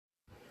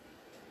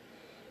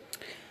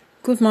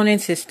Good morning,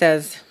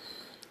 sisters.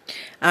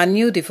 Our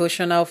new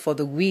devotional for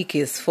the week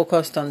is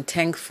focused on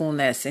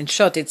thankfulness. In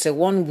short, it's a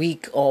 1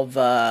 week of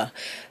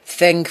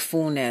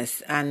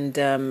thankfulness. And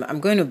I'm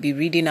going to be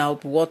reading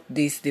out what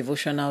this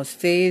devotional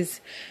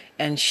says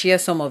and share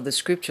some of the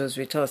scriptures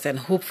with us and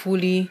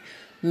hopefully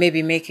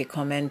maybe make a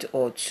comment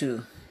or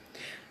two.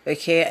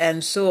 Okay,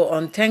 and so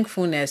on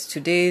thankfulness,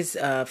 today's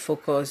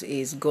focus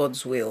is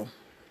God's will.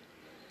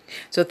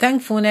 So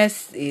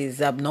thankfulness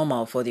is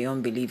abnormal for the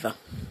unbeliever,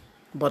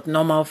 but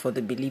normal for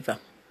the believer.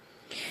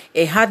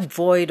 A heart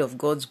void of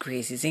God's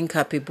grace is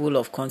incapable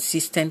of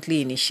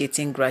consistently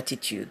initiating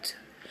gratitude,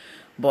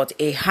 but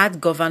a heart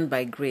governed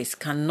by grace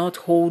cannot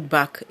hold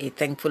back a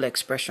thankful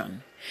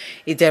expression.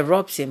 It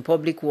erupts in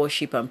public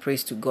worship and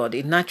praise to God.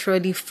 It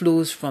naturally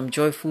flows from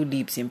joyful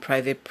lips in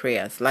private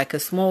prayers, like a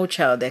small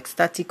child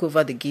ecstatic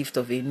over the gift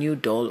of a new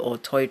doll or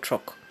toy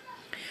truck.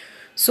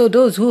 So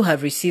those who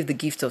have received the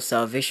gift of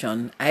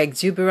salvation are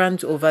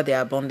exuberant over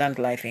their abundant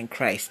life in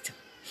Christ.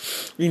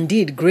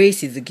 Indeed,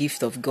 grace is the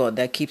gift of God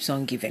that keeps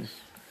on giving.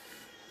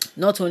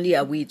 Not only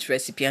are we its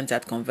recipients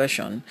at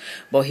conversion,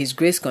 but His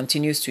grace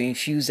continues to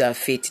infuse our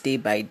faith day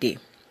by day,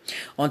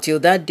 until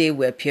that day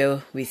we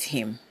appear with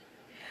Him.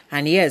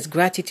 And yes,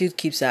 gratitude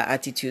keeps our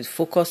attitude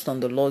focused on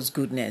the Lord's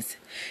goodness.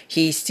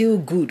 He is still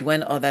good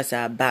when others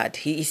are bad.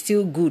 He is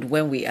still good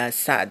when we are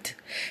sad.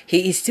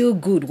 He is still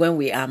good when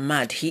we are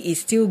mad. He is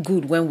still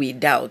good when we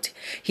doubt.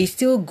 He's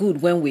still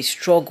good when we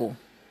struggle.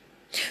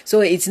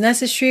 So it's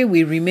necessary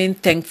we remain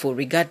thankful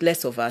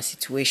regardless of our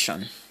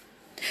situation.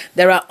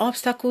 There are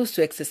obstacles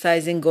to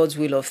exercising God's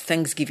will of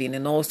thanksgiving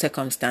in all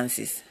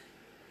circumstances.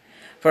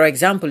 For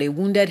example, a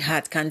wounded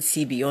heart can't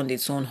see beyond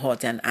its own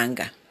hurt and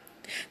anger.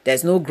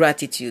 There's no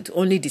gratitude,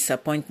 only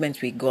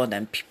disappointment with God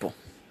and people.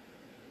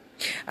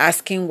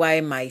 Asking why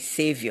my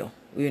Savior,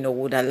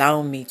 would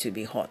allow me to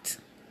be hurt.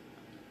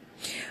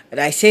 But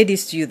I say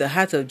this to you, the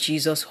heart of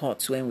Jesus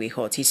hurts when we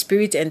hurt. His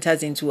Spirit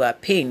enters into our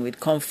pain with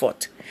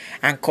comfort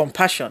and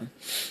compassion.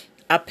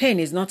 Our pain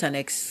is not an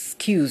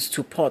excuse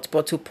to put,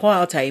 but to pour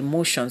out our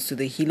emotions to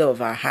the healer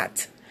of our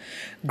heart.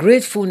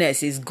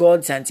 Gratefulness is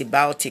God's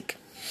antibiotic.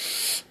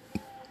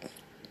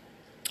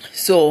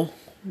 So,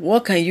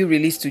 what can you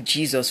release to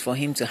Jesus for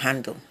Him to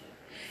handle?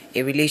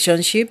 A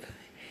relationship?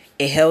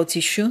 A health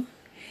issue?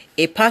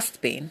 A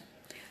past pain?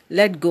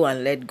 Let go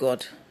and let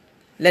God.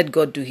 Let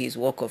God do His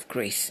work of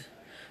grace.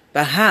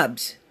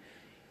 Perhaps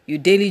you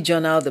daily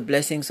journal the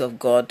blessings of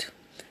God.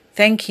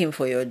 Thank Him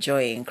for your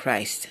joy in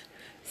Christ.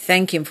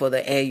 Thank Him for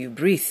the air you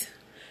breathe,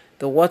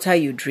 the water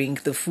you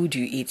drink, the food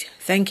you eat.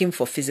 Thank Him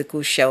for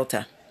physical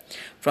shelter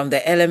from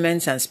the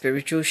elements and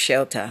spiritual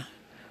shelter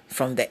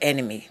from the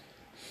enemy.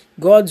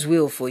 God's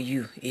will for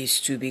you is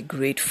to be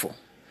grateful.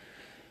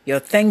 Your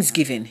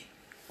thanksgiving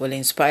will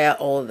inspire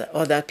all the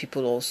other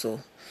people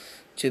also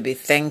to be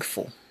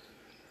thankful.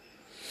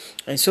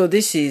 And so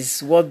this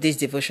is what this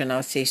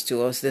devotional says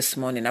to us this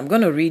morning. I'm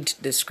going to read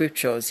the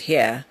scriptures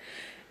here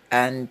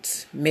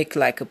and make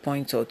like a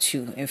point or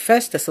two. In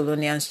 1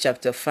 Thessalonians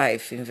chapter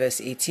 5, in verse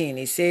 18,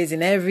 it says,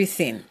 "In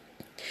everything,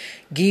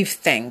 give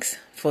thanks,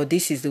 for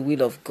this is the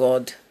will of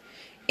God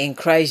in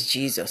Christ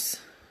Jesus."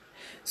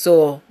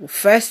 So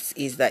first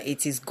is that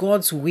it is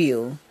God's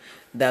will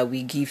that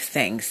we give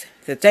thanks.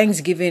 The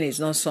thanksgiving is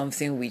not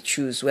something we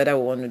choose whether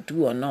we want to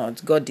do or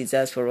not. God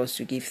desires for us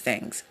to give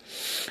thanks.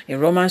 In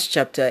Romans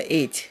chapter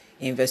 8,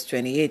 in verse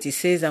 28, it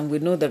says, "And we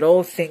know that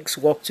all things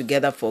work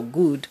together for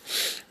good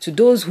to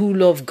those who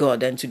love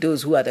God and to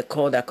those who are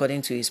called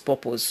according to His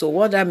purpose." So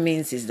what that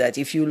means is that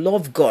if you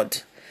love God,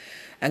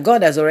 and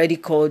God has already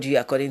called you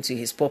according to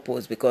His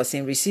purpose, because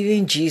in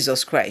receiving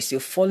Jesus Christ,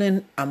 you've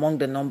fallen among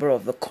the number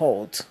of the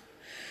called.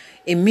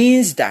 It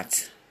means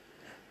that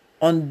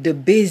on the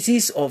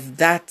basis of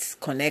that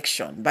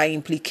connection, by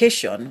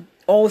implication,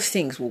 all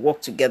things will work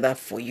together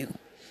for you.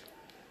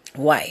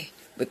 Why?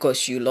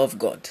 Because you love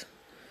God.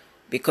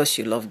 Because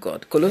you love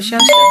God.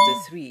 Colossians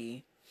chapter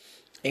 3,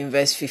 in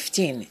verse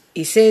 15,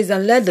 it says,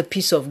 "And let the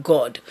peace of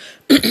God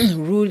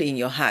rule in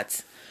your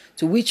hearts,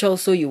 to which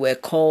also you were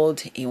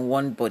called in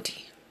one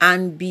body,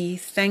 and be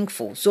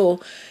thankful." So,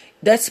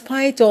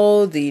 despite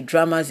all the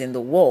dramas in the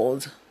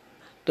world,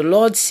 the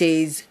Lord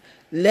says,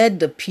 let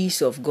the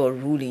peace of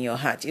God rule in your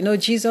heart.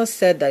 Jesus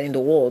said that in the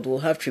world we'll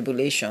have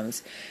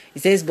tribulations. He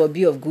says, "But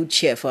be of good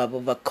cheer, for I've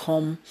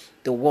overcome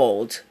the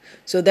world."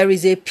 So there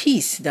is a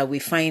peace that we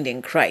find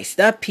in Christ.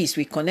 That peace,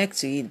 we connect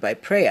to it by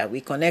prayer.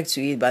 We connect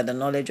to it by the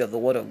knowledge of the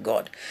Word of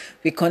God.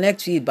 We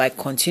connect to it by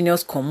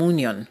continuous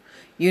communion,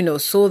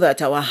 so that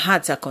our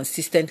hearts are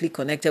consistently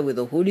connected with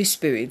the Holy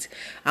Spirit.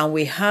 And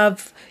we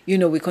have,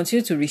 we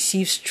continue to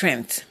receive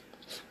strength.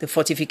 The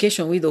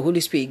fortification with the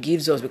Holy Spirit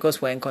gives us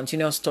because we're in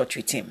continuous touch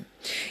with Him.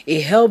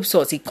 It helps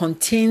us. It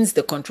contains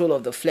the control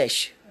of the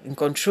flesh. It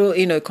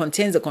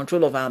contains the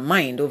control of our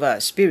mind over our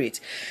spirit.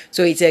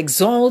 So it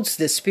exalts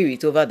the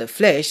spirit over the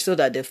flesh so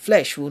that the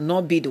flesh will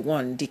not be the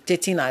one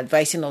dictating or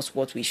advising us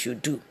what we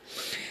should do.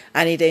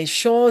 And it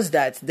ensures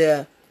that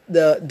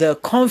the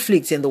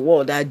conflicts in the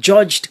world are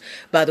judged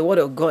by the Word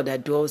of God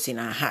that dwells in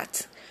our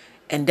heart.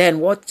 And then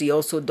what he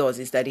also does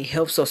is that he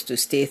helps us to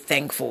stay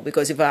thankful,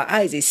 because if our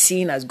eyes is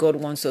seen as God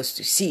wants us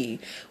to see,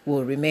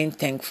 we'll remain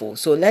thankful.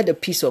 So let the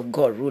peace of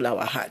God rule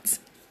our hearts,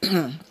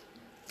 to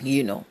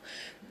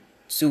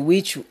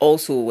which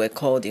also we're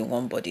called in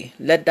one body.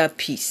 Let that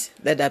peace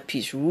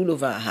rule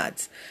over our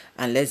hearts,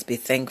 and let's be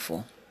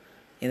thankful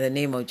in the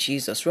name of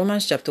Jesus.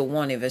 Romans chapter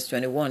 1 verse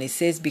 21, it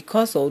says,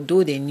 because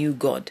although they knew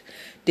God,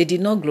 they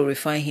did not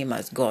glorify him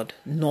as God,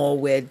 nor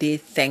were they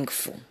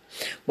thankful,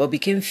 but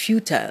became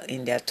futile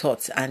in their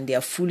thoughts, and their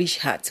foolish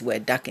hearts were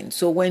darkened.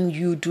 So when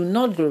you do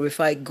not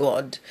glorify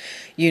God,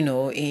 in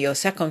your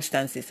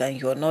circumstances, and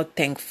you're not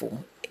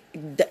thankful,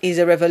 is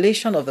a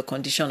revelation of the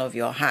condition of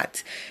your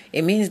heart.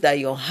 It means that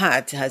your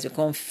heart has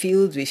become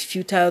filled with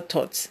futile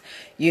thoughts,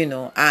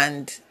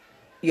 and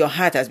your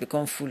heart has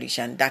become foolish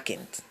and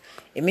darkened.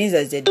 It means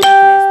there's a darkness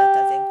that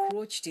has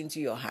encroached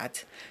into your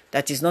heart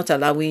that is not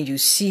allowing you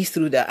see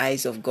through the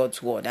eyes of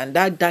God's word. And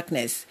that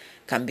darkness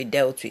can be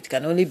dealt with,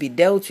 can only be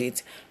dealt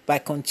with by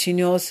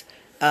continuous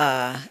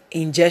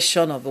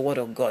ingestion of the word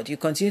of God. You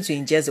continue to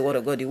ingest the word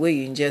of God the way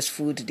you ingest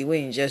food, the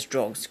way you ingest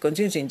drugs. You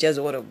continue to ingest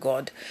the word of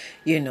God,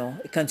 you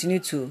continue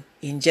to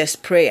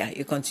ingest prayer.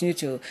 You continue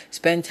to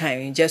spend time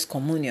in just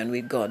communion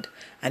with God.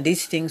 And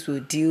these things will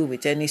deal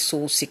with any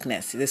soul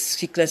sickness, the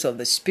sickness of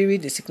the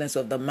spirit, the sickness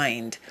of the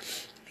mind,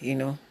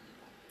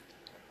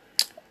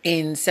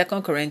 In 2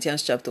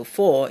 Corinthians chapter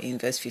 4, in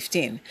verse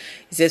 15,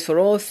 it says, for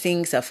all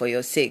things are for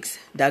your sakes,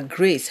 that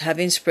grace,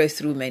 having spread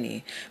through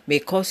many, may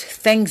cause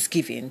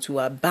thanksgiving to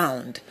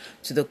abound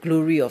to the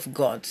glory of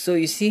God. So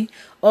you see,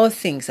 all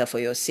things are for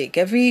your sake.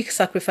 Every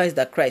sacrifice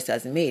that Christ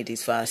has made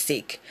is for our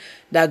sake.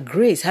 That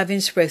grace, having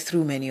spread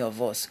through many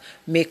of us,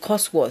 may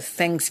cause what?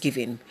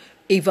 Thanksgiving.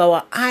 If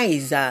our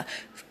eyes are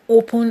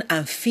open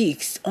and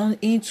fixed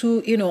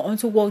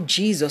onto what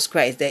Jesus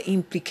Christ, the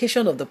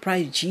implication of the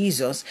price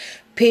Jesus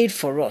paid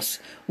for us,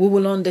 we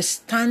will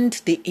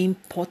understand the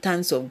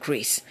importance of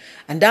grace,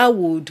 and that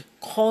would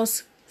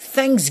cause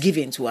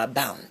thanksgiving to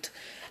abound.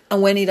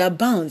 And when it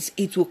abounds,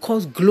 it will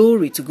cause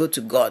glory to go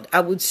to God. I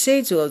would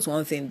say to us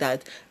one thing,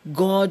 that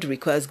God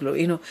requires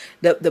glory.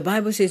 The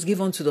Bible says,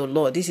 give unto the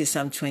Lord. This is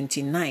Psalm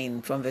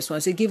 29 from verse 1.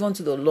 It says, give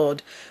unto the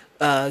Lord,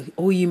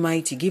 O ye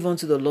mighty, give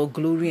unto the Lord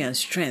glory and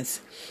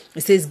strength.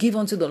 It says, give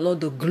unto the Lord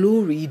the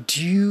glory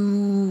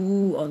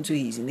due unto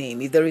his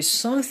name. If there is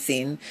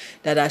something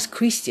that as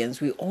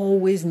Christians we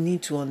always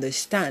need to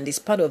understand, it's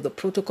part of the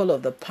protocol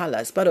of the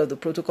palace, part of the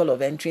protocol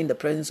of entering the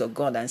presence of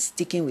God and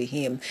sticking with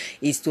him,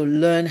 is to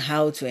learn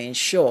how to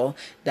ensure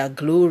that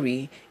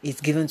glory is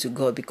given to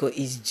God because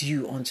it's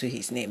due unto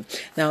his name.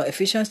 Now,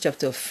 Ephesians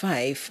chapter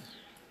 5,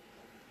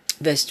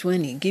 verse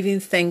 20, giving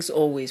thanks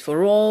always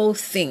for all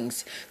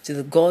things to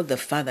the God the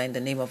Father in the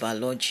name of our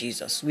Lord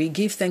Jesus. We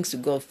give thanks to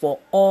God for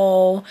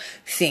all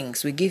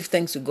things. We give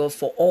thanks to God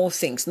for all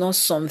things, not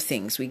some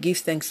things. We give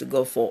thanks to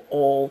God for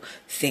all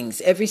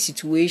things. Every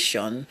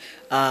situation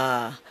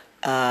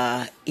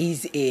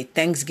is a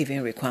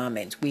thanksgiving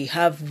requirement. We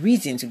have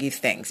reason to give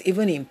thanks,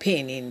 even in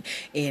pain,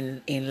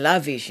 in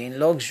lavish, in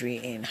luxury,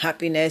 in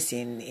happiness,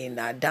 in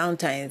our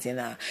downtimes, in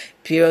our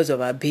periods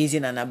of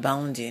abasing and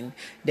abounding.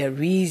 There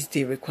is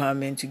the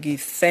requirement to give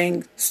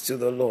thanks to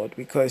the Lord,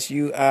 because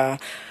you are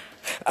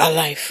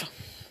alive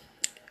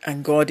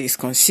and God is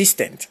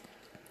consistent,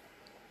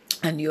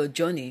 and your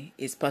journey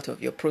is part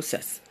of your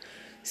process.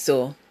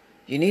 So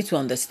you need to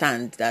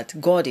understand that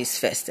God is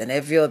first, and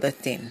every other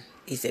thing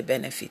is a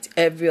benefit.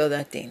 Every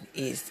other thing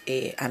is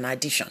an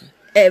addition.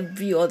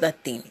 Every other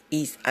thing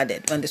is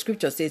added. When the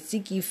scripture says,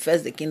 seek ye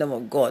first the kingdom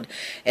of God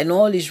and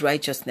all his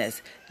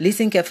righteousness,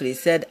 listen carefully, it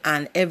said,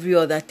 and every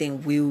other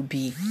thing will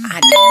be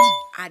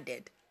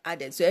added.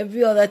 So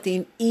every other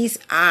thing is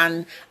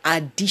an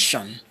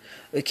addition.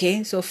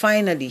 Okay, so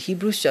finally,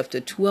 Hebrews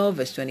chapter 12,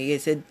 verse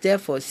 28 said,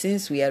 therefore,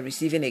 since we are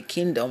receiving a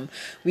kingdom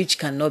which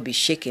cannot be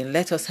shaken,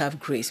 let us have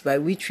grace by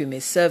which we may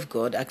serve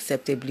God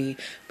acceptably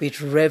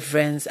with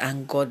reverence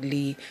and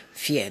godly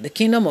fear. The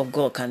kingdom of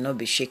God cannot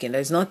be shaken.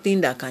 There's nothing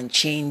that can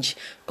change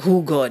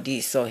who God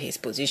is or his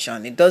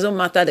position. It doesn't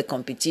matter the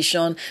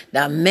competition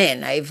that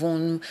men are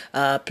even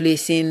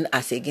placing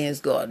as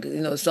against God.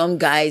 Some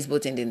guys,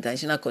 both in the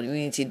international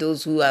community,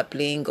 those who are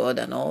playing God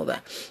and all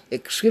that.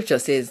 The scripture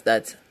says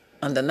that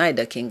on the night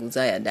that King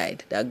Uzziah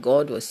died, that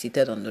God was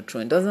seated on the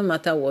throne. It doesn't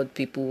matter what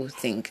people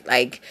think.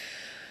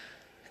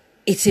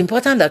 It's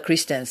important that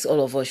Christians,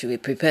 all of us, should be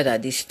prepared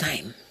at this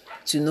time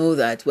to know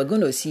that we're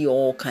going to see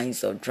all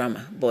kinds of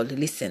drama. But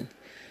listen,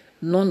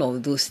 none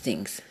of those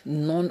things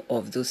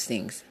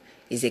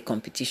is a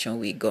competition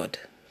with God.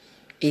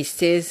 It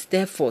says,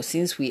 therefore,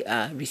 since we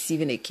are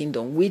receiving a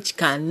kingdom which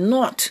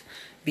cannot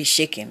be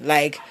shaken,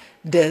 like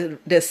the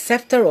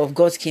scepter of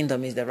God's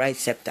kingdom is the right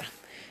scepter.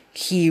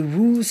 He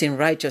rules in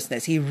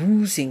righteousness. He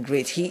rules in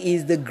grace. He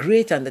is the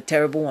great and the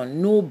terrible one.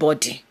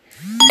 Nobody,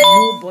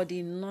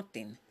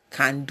 nothing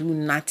can do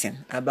nothing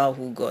about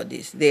who God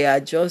is. They are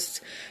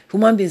just,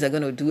 human beings are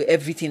going to do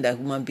everything that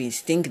human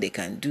beings think they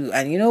can do.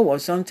 And you know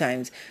what?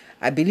 Sometimes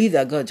I believe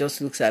that God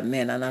just looks at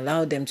men and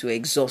allows them to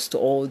exhaust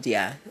all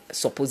their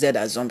supposed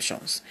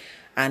assumptions.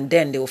 And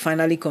then they will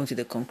finally come to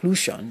the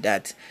conclusion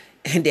that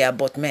they are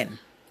but men.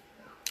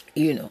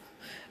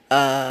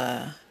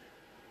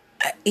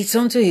 It's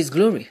unto his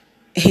glory.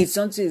 It's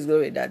unto his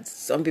glory that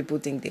some people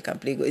think they can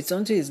play God. It's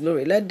unto his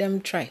glory. Let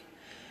them try.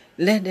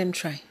 Let them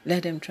try.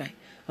 Let them try.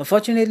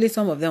 Unfortunately,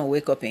 some of them will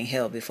wake up in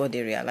hell before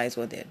they realize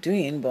what they're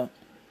doing, but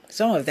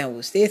some of them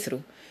will stay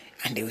through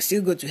and they will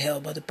still go to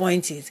hell. But the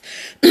point is,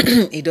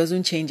 it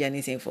doesn't change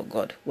anything for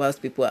God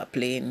whilst people are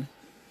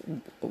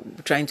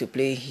trying to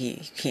play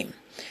him.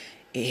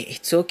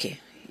 It's okay.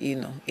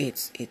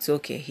 It's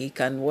okay. He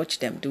can watch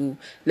them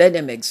let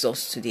them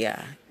exhaust to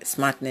their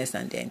smartness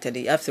and their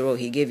intelligence. After all,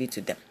 he gave it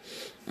to them.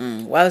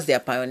 Whilst they are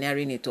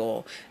pioneering it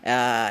or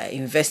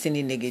investing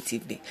it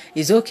negatively,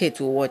 it's okay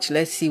to watch.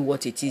 Let's see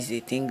what it is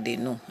they think they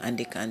know and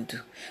they can do.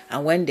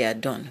 And when they are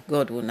done,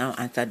 God will now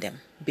answer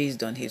them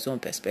based on his own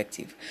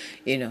perspective.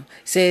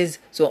 Says,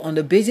 so on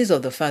the basis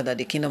of the fact that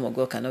the kingdom of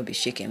God cannot be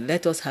shaken,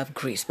 let us have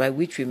grace by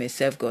which we may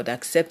serve God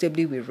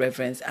acceptably with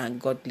reverence and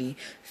godly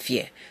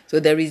fear. So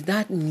there is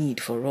that need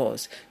for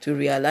us to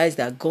realize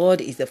that God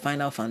is the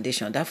final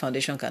foundation. That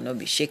foundation cannot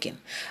be shaken.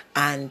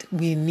 And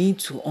we need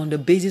to, on the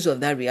basis of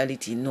that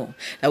reality, know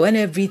that when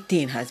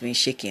everything has been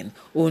shaken,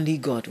 only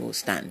God will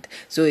stand.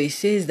 So it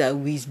says that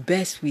we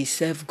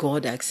serve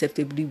God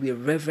acceptably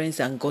with reverence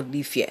and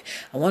godly fear.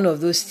 And one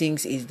of those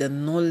things is the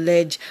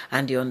knowledge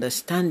and the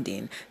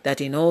understanding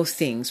that in all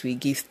things we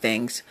give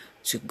thanks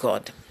to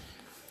God.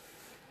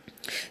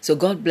 So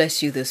God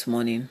bless you this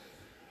morning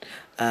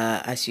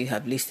as you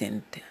have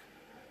listened.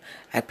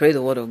 I pray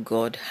the word of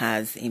God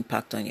has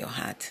impact on your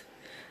heart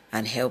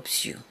and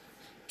helps you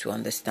to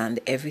understand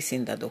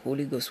everything that the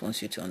Holy Ghost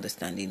wants you to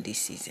understand in this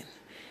season.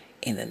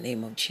 In the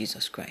name of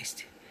Jesus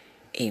Christ.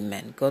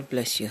 Amen. God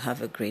bless you.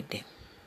 Have a great day.